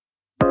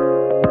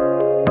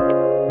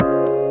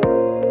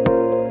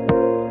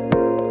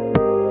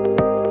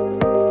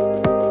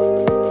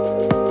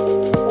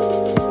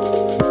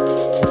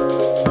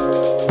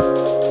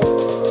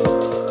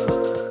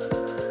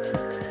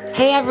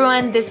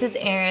everyone, this is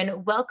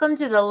Erin. Welcome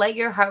to the Let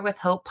Your Heart with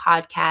Hope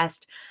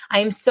podcast. I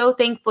am so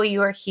thankful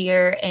you are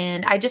here,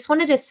 and I just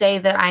wanted to say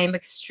that I am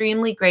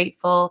extremely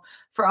grateful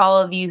for all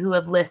of you who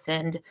have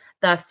listened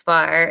thus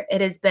far.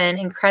 It has been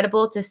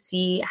incredible to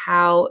see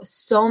how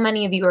so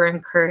many of you are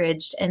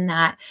encouraged and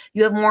that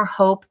you have more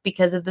hope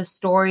because of the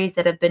stories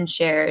that have been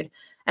shared,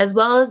 as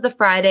well as the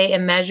Friday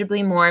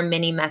Immeasurably More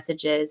mini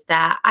messages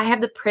that I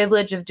have the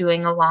privilege of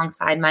doing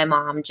alongside my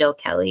mom, Jill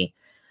Kelly.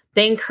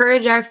 They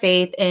encourage our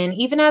faith, and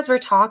even as we're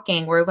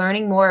talking, we're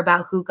learning more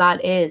about who God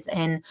is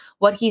and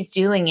what He's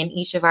doing in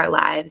each of our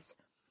lives.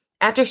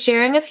 After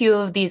sharing a few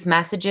of these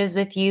messages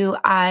with you,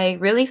 I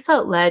really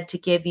felt led to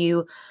give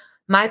you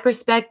my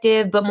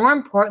perspective, but more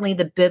importantly,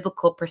 the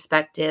biblical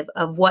perspective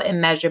of what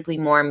immeasurably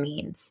more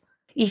means.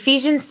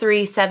 Ephesians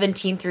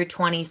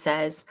 3:17-20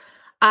 says,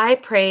 I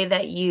pray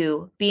that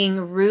you, being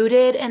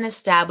rooted and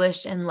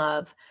established in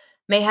love,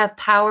 may have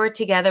power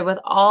together with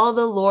all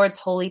the Lord's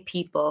holy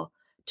people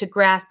to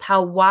grasp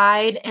how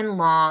wide and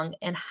long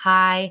and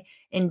high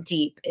and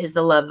deep is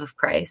the love of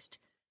Christ,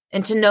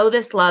 and to know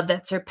this love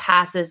that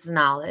surpasses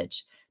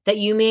knowledge, that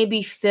you may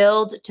be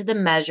filled to the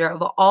measure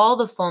of all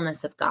the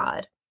fullness of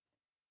God.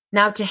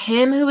 Now to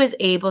Him who is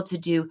able to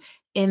do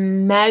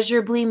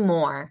immeasurably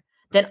more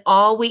than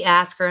all we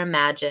ask or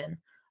imagine,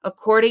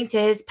 according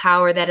to His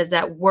power that is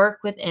at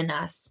work within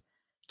us,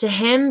 to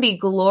Him be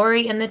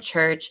glory in the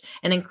church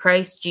and in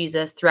Christ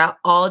Jesus throughout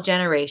all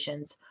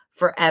generations,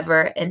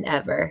 forever and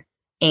ever.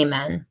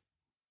 Amen.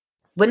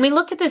 When we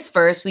look at this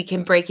verse, we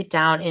can break it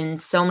down in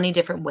so many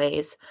different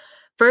ways.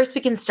 First,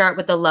 we can start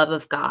with the love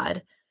of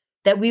God,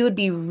 that we would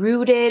be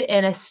rooted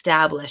and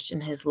established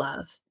in His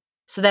love,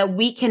 so that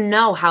we can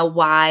know how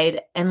wide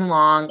and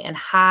long and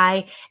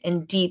high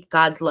and deep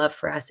God's love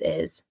for us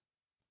is.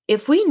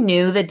 If we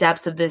knew the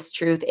depths of this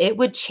truth, it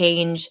would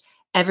change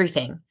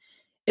everything.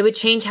 It would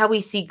change how we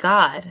see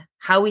God,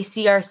 how we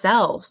see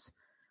ourselves,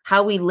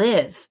 how we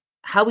live,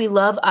 how we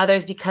love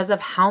others because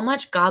of how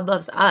much God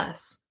loves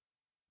us.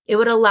 It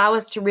would allow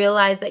us to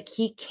realize that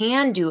He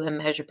can do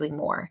immeasurably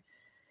more.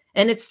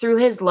 And it's through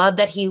His love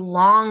that He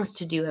longs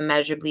to do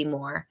immeasurably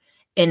more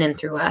in and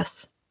through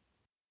us.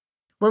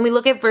 When we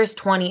look at verse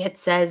 20, it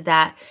says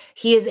that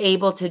He is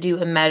able to do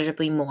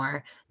immeasurably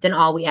more than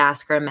all we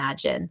ask or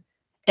imagine.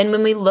 And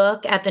when we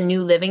look at the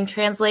New Living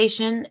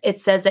Translation, it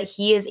says that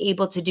He is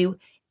able to do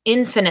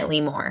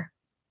infinitely more.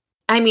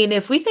 I mean,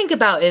 if we think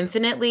about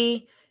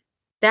infinitely,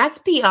 that's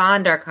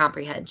beyond our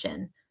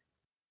comprehension.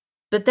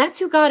 But that's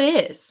who God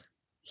is.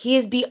 He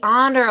is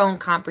beyond our own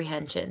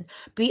comprehension,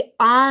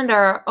 beyond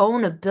our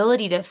own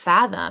ability to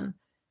fathom.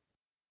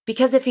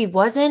 Because if He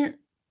wasn't,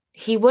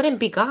 He wouldn't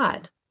be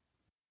God.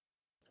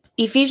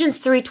 Ephesians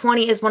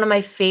 3:20 is one of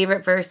my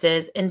favorite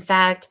verses. In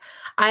fact,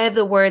 I have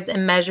the words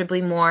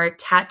immeasurably more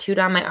tattooed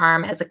on my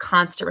arm as a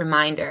constant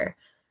reminder.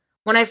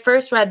 When I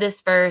first read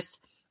this verse,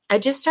 I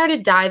just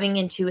started diving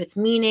into its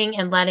meaning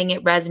and letting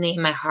it resonate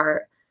in my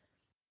heart.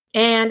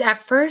 And at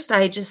first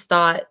I just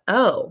thought,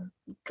 oh,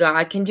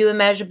 God can do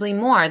immeasurably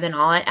more than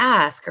all I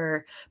ask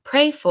or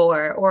pray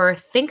for or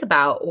think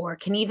about or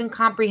can even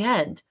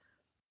comprehend.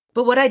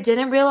 But what I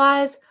didn't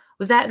realize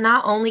was that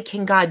not only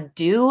can God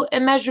do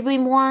immeasurably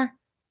more,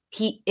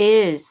 He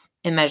is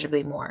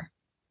immeasurably more.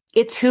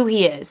 It's who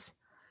He is.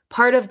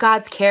 Part of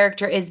God's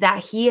character is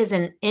that He is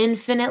an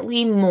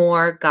infinitely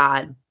more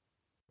God.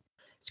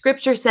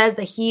 Scripture says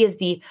that He is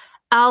the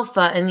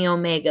Alpha and the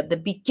Omega, the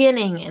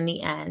beginning and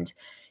the end.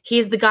 He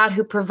is the God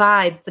who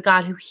provides, the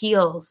God who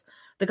heals,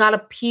 the God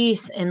of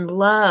peace and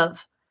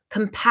love,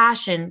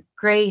 compassion,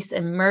 grace,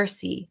 and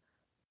mercy.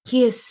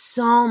 He is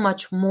so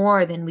much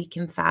more than we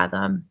can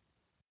fathom.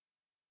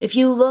 If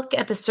you look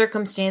at the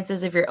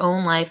circumstances of your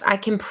own life, I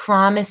can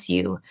promise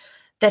you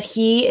that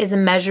He is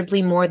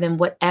immeasurably more than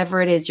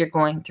whatever it is you're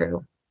going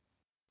through.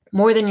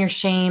 More than your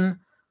shame,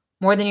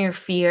 more than your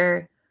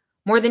fear,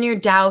 more than your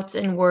doubts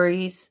and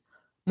worries,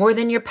 more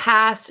than your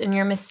past and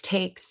your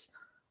mistakes,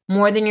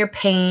 more than your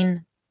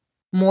pain,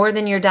 more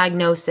than your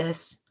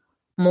diagnosis,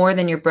 more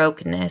than your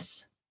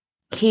brokenness.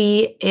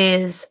 He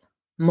is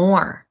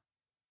more.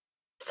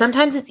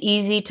 Sometimes it's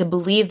easy to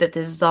believe that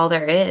this is all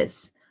there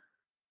is.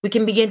 We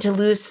can begin to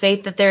lose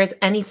faith that there is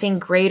anything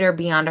greater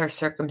beyond our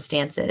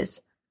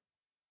circumstances.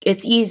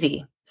 It's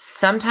easy,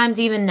 sometimes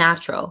even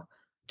natural,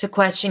 to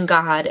question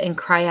God and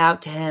cry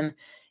out to Him,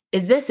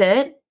 is this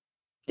it?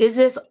 Is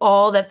this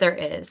all that there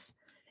is?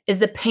 Is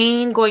the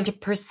pain going to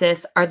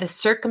persist? Are the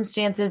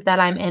circumstances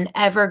that I'm in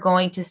ever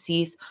going to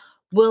cease?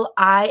 Will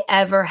I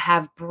ever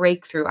have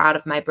breakthrough out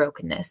of my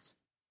brokenness?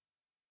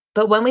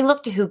 But when we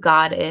look to who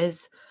God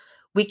is,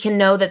 we can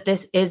know that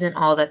this isn't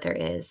all that there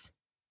is.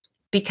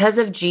 Because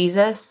of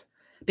Jesus,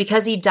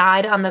 because He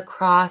died on the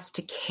cross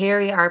to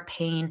carry our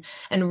pain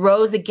and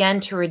rose again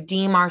to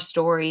redeem our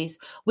stories,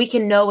 we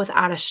can know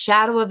without a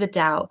shadow of a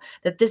doubt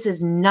that this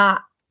is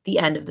not the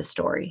end of the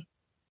story.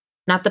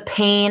 Not the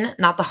pain,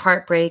 not the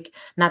heartbreak,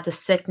 not the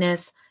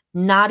sickness,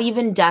 not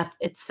even death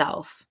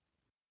itself.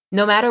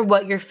 No matter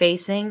what you're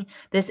facing,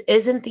 this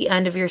isn't the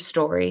end of your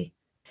story.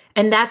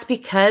 And that's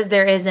because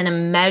there is an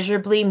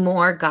immeasurably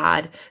more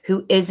God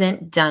who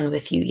isn't done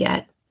with you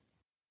yet.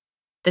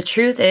 The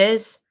truth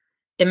is,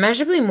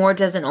 immeasurably more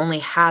doesn't only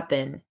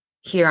happen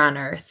here on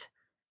earth,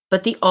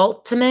 but the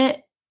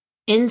ultimate,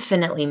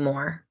 infinitely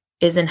more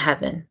is in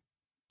heaven.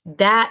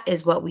 That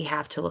is what we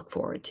have to look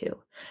forward to.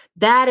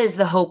 That is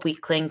the hope we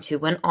cling to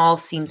when all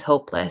seems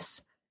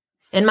hopeless.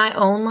 In my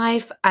own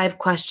life, I've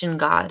questioned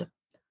God.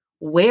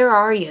 Where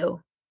are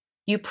you?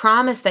 You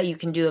promised that you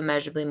can do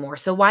immeasurably more,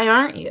 so why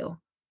aren't you?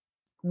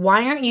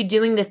 Why aren't you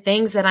doing the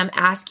things that I'm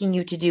asking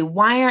you to do?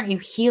 Why aren't you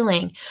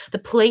healing the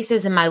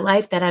places in my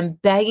life that I'm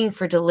begging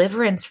for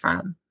deliverance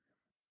from?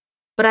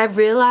 But I've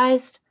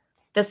realized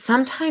that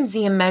sometimes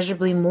the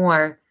immeasurably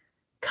more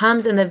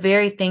comes in the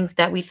very things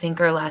that we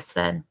think are less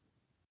than,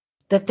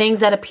 the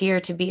things that appear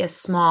to be as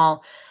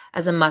small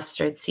as a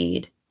mustard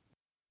seed,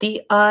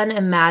 the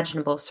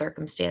unimaginable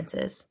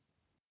circumstances.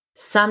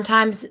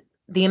 Sometimes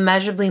the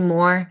immeasurably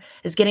more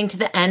is getting to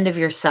the end of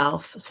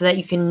yourself so that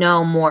you can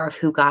know more of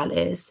who God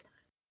is.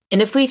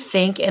 And if we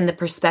think in the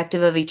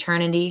perspective of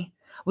eternity,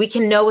 we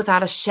can know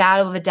without a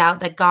shadow of a doubt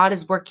that God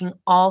is working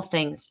all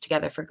things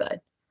together for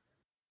good.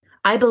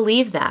 I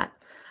believe that.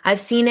 I've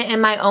seen it in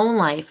my own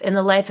life, in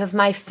the life of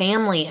my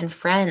family and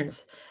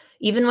friends.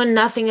 Even when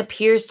nothing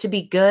appears to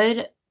be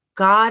good,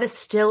 God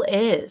still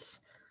is.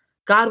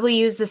 God will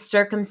use the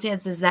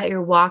circumstances that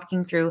you're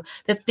walking through,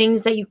 the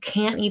things that you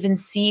can't even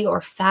see or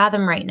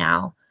fathom right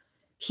now.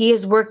 He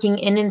is working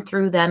in and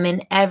through them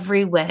in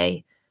every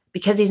way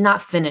because he's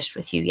not finished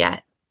with you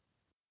yet.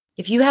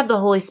 If you have the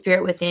Holy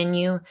Spirit within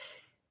you,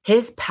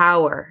 his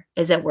power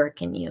is at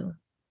work in you,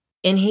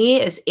 and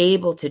he is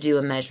able to do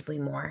immeasurably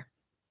more.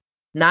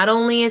 Not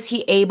only is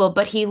he able,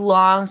 but he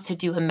longs to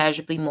do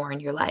immeasurably more in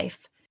your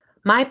life.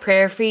 My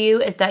prayer for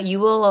you is that you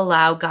will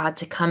allow God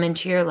to come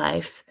into your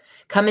life,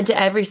 come into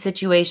every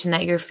situation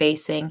that you're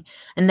facing,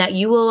 and that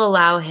you will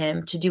allow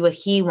him to do what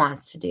he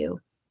wants to do,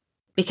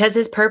 because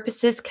his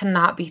purposes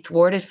cannot be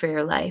thwarted for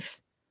your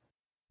life.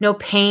 No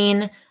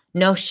pain,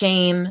 no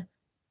shame,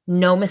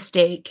 no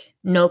mistake,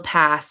 no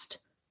past,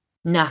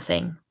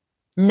 nothing.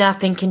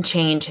 Nothing can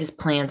change his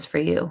plans for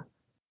you.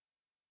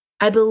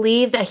 I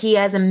believe that he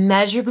has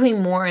immeasurably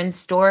more in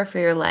store for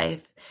your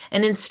life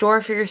and in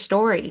store for your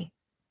story.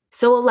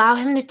 So allow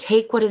him to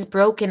take what is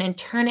broken and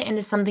turn it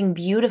into something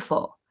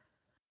beautiful.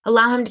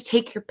 Allow him to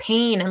take your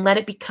pain and let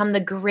it become the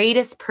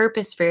greatest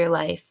purpose for your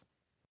life.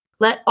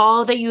 Let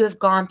all that you have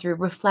gone through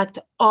reflect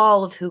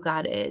all of who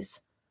God is.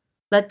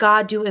 Let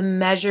God do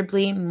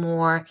immeasurably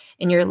more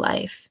in your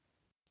life.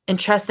 And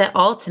trust that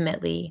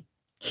ultimately,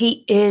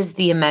 he is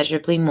the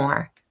immeasurably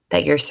more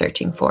that you're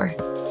searching for.